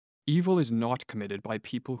Evil is not committed by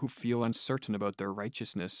people who feel uncertain about their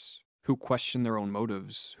righteousness, who question their own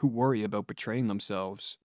motives, who worry about betraying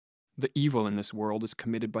themselves. The evil in this world is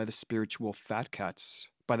committed by the spiritual fat cats,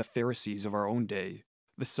 by the Pharisees of our own day,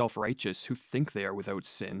 the self-righteous who think they are without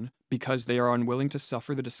sin because they are unwilling to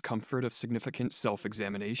suffer the discomfort of significant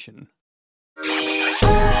self-examination.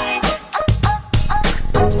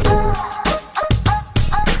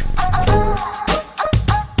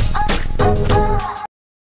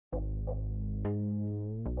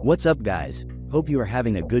 What's up, guys? Hope you are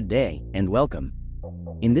having a good day, and welcome.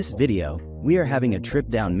 In this video, we are having a trip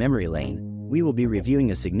down memory lane. We will be reviewing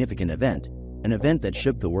a significant event, an event that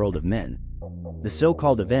shook the world of men. The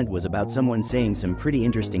so-called event was about someone saying some pretty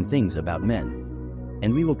interesting things about men.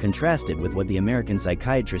 And we will contrast it with what the American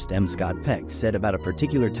psychiatrist M. Scott Peck said about a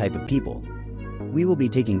particular type of people. We will be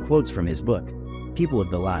taking quotes from his book, People of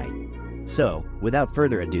the Lie. So, without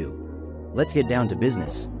further ado, let's get down to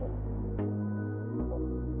business.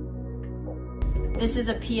 This is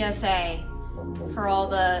a PSA for all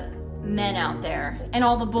the men out there, and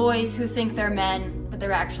all the boys who think they're men, but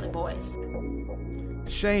they're actually boys.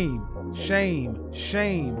 Shame, shame,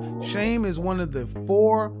 shame. Shame is one of the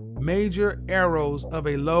 4 major arrows of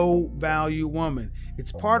a low-value woman.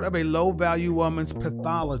 It's part of a low-value woman's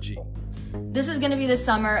pathology. This is going to be the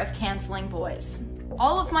summer of canceling boys.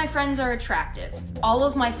 All of my friends are attractive. All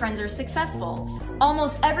of my friends are successful.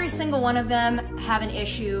 Almost every single one of them have an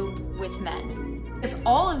issue with men. If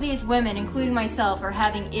all of these women, including myself, are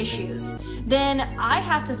having issues, then I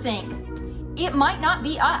have to think, it might not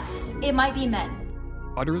be us, it might be men.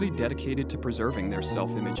 Utterly dedicated to preserving their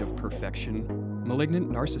self-image of perfection,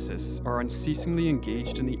 malignant narcissists are unceasingly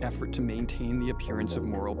engaged in the effort to maintain the appearance of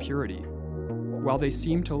moral purity. While they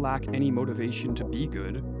seem to lack any motivation to be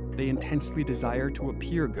good, they intensely desire to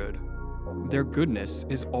appear good. Their goodness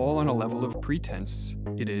is all on a level of pretense.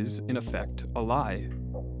 It is, in effect, a lie.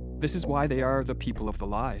 This is why they are the people of the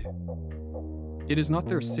lie. It is not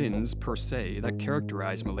their sins, per se, that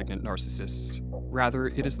characterize malignant narcissists. Rather,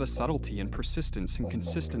 it is the subtlety and persistence and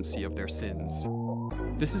consistency of their sins.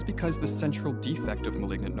 This is because the central defect of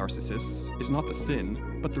malignant narcissists is not the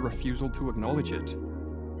sin, but the refusal to acknowledge it.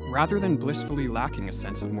 Rather than blissfully lacking a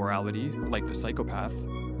sense of morality, like the psychopath,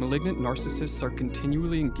 malignant narcissists are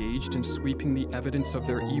continually engaged in sweeping the evidence of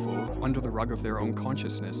their evil under the rug of their own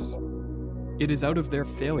consciousness. It is out of their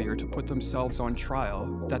failure to put themselves on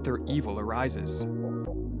trial that their evil arises.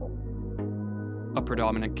 A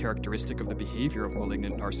predominant characteristic of the behavior of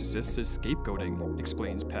malignant narcissists is scapegoating,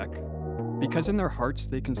 explains Peck. Because in their hearts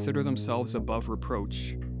they consider themselves above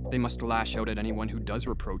reproach, they must lash out at anyone who does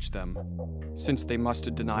reproach them. Since they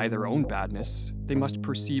must deny their own badness, they must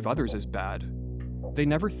perceive others as bad. They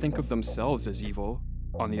never think of themselves as evil.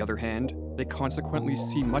 On the other hand, they consequently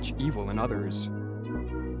see much evil in others.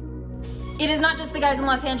 It is not just the guys in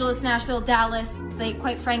Los Angeles, Nashville, Dallas.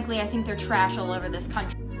 Quite frankly, I think they're trash all over this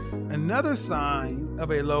country. Another sign of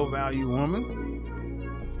a low-value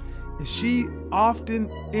woman is she often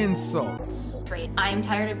insults. I'm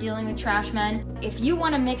tired of dealing with trash men. If you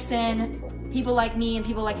want to mix in people like me and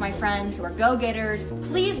people like my friends who are go-getters,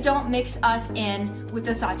 please don't mix us in with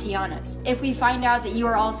the Tatianas. If we find out that you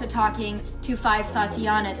are also talking to 5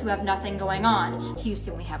 Tatianas who have nothing going on,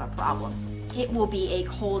 Houston, we have a problem. It will be a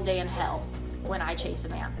cold day in hell when I chase a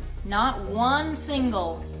man. Not one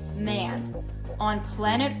single man on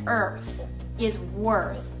planet Earth is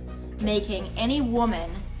worth making any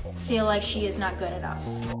woman feel like she is not good enough.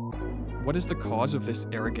 What is the cause of this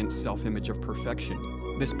arrogant self-image of perfection,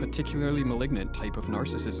 this particularly malignant type of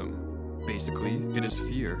narcissism? Basically, it is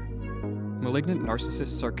fear. Malignant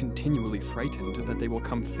narcissists are continually frightened that they will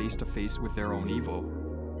come face to face with their own evil.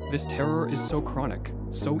 This terror is so chronic,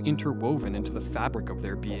 so interwoven into the fabric of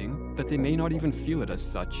their being, that they may not even feel it as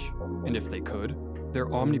such, and if they could,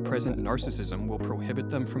 their omnipresent narcissism will prohibit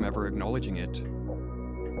them from ever acknowledging it.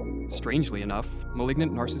 Strangely enough,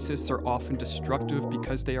 malignant narcissists are often destructive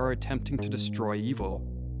because they are attempting to destroy evil.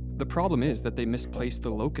 The problem is that they misplace the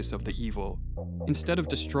locus of the evil. Instead of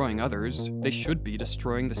destroying others, they should be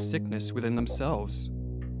destroying the sickness within themselves.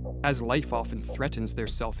 As life often threatens their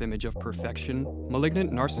self-image of perfection,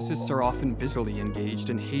 malignant narcissists are often busily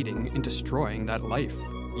engaged in hating and destroying that life,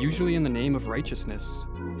 usually in the name of righteousness.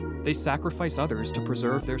 They sacrifice others to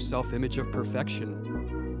preserve their self-image of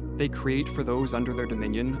perfection. They create for those under their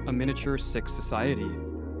dominion a miniature sick society.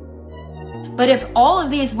 But if all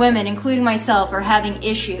of these women, including myself, are having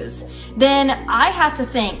issues, then I have to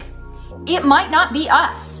think, it might not be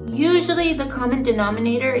us. Usually the common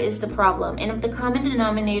denominator is the problem. And if the common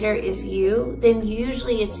denominator is you, then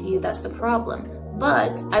usually it's you that's the problem.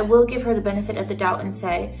 But I will give her the benefit of the doubt and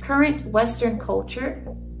say, current Western culture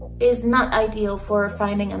is not ideal for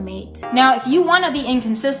finding a mate. Now, if you want to be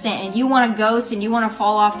inconsistent and you want to ghost and you want to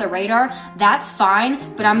fall off the radar, that's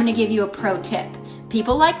fine, but I'm going to give you a pro tip.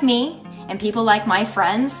 People like me and people like my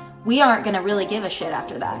friends, we aren't going to really give a shit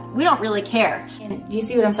after that. We don't really care. And you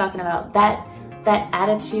see what I'm talking about? That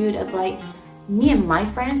attitude of like, me and my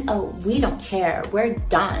friends, oh, we don't care, we're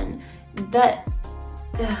done.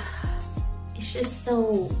 It's just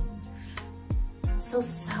so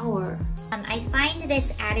sour. I find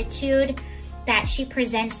this attitude that she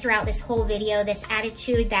presents throughout this whole video, this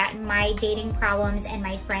attitude that my dating problems and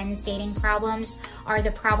my friends' dating problems are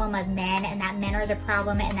the problem of men, and that men are the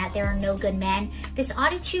problem and that there are no good men. This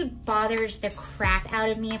attitude bothers the crap out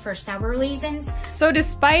of me for several reasons. So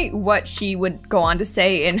despite what she would go on to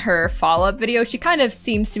say in her follow-up video, she kind of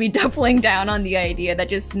seems to be doubling down on the idea that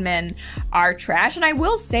just men are trash. And I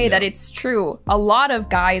will say that it's true. A lot of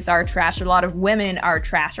guys are trash, a lot of women are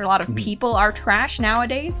trash, a lot of people are trash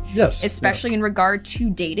nowadays. Yes. Especially in regard to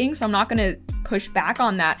dating, so I'm not gonna push back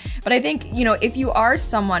on that. But I think, you know, if you are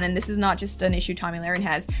someone, and this is not just an issue Tomi Loren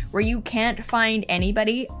has, where you can't find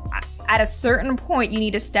anybody, at a certain point you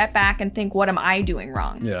need to step back and think, what am I doing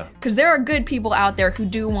wrong? Yeah. Because there are good people out there who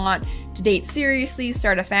do want to date seriously,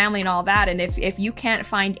 start a family and all that, and if you can't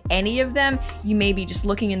find any of them, you may be just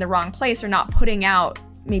looking in the wrong place or not putting out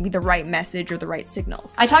maybe the right message or the right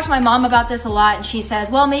signals. I talk to my mom about this a lot, and she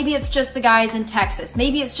says, well, maybe it's just the guys in Texas.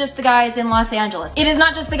 Maybe it's just the guys in Los Angeles. It is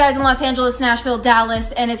not just the guys in Los Angeles, Nashville,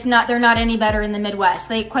 Dallas, and they're not any better in the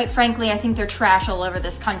Midwest. Quite frankly, I think they're trash all over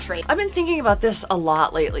this country. I've been thinking about this a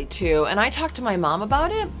lot lately too, and I talked to my mom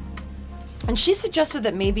about it, and she suggested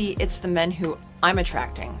that maybe it's the men who I'm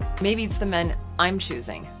attracting. Maybe it's the men I'm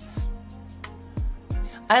choosing.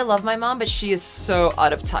 I love my mom, but she is so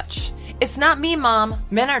out of touch. It's not me, Mom.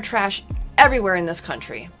 Men are trash everywhere in this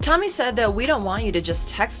country. Tomi said that we don't want you to just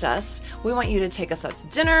text us. We want you to take us out to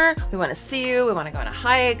dinner. We want to see you. We want to go on a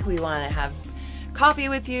hike. We want to have coffee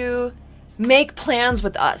with you. Make plans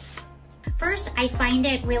with us. First, I find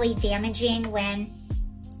it really damaging when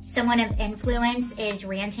someone of influence is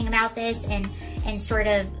ranting about this and sort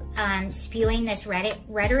of spewing this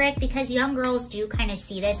rhetoric, because young girls do kind of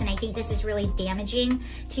see this, and I think this is really damaging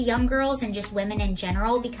to young girls and just women in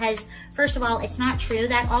general, because first of all, it's not true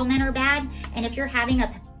that all men are bad, and if you're having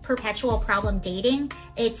a perpetual problem dating,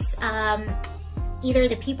 it's either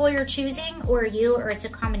the people you're choosing or you, or it's a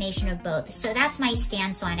combination of both. So that's my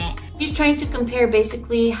stance on it. She's trying to compare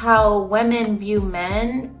basically how women view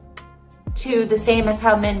men to the same as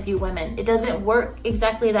how men view women. It doesn't work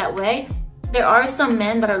exactly that way. There are some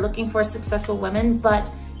men that are looking for successful women,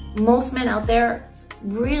 but most men out there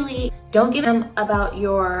really don't give them about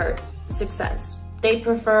your success. They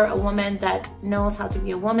prefer a woman that knows how to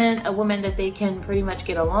be a woman that they can pretty much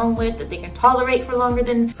get along with, that they can tolerate for longer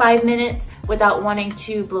than 5 minutes without wanting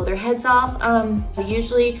to blow their heads off.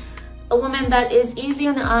 Usually a woman that is easy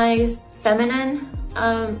on the eyes, feminine,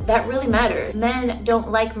 that really matters. Men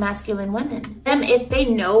don't like masculine women. And if they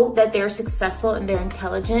know that they're successful and they're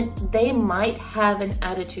intelligent, they might have an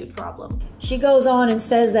attitude problem. She goes on and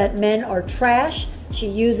says that men are trash. She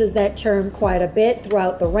uses that term quite a bit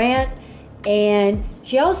throughout the rant. And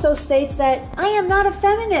she also states that I am not a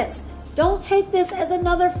feminist. Don't take this as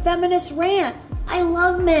another feminist rant. I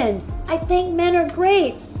love men. I think men are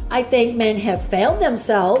great. I think men have failed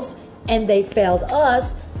themselves and they failed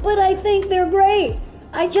us, but I think they're great.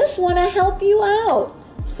 I just want to help you out.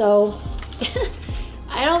 So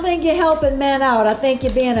I don't think you're helping men out. I think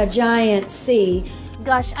you're being a giant C.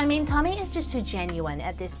 Gosh, I mean, Tomi is just too genuine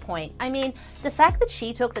at this point. I mean, the fact that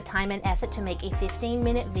she took the time and effort to make a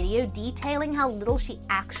 15-minute video detailing how little she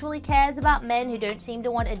actually cares about men who don't seem to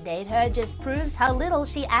want to date her just proves how little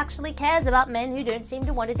she actually cares about men who don't seem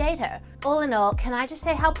to want to date her. All in all, can I just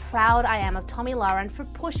say how proud I am of Tomi Loren for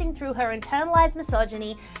pushing through her internalized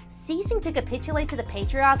misogyny, ceasing to capitulate to the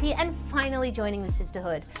patriarchy, and finally joining the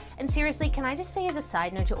sisterhood. And seriously, can I just say as a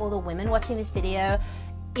side note to all the women watching this video,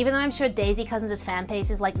 even though I'm sure Daisy Cousins' fan base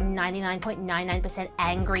is like 99.99%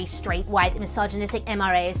 angry, straight, white, misogynistic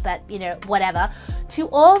MRAs, but you know, whatever. To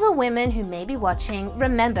all the women who may be watching,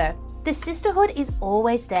 remember, the sisterhood is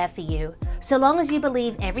always there for you. So long as you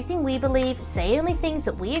believe everything we believe, say only things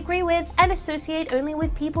that we agree with, and associate only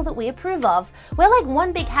with people that we approve of, we're like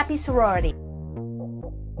one big happy sorority.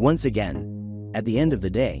 Once again, at the end of the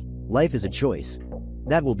day, life is a choice.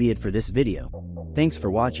 That will be it for this video. Thanks for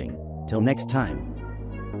watching. Till next time.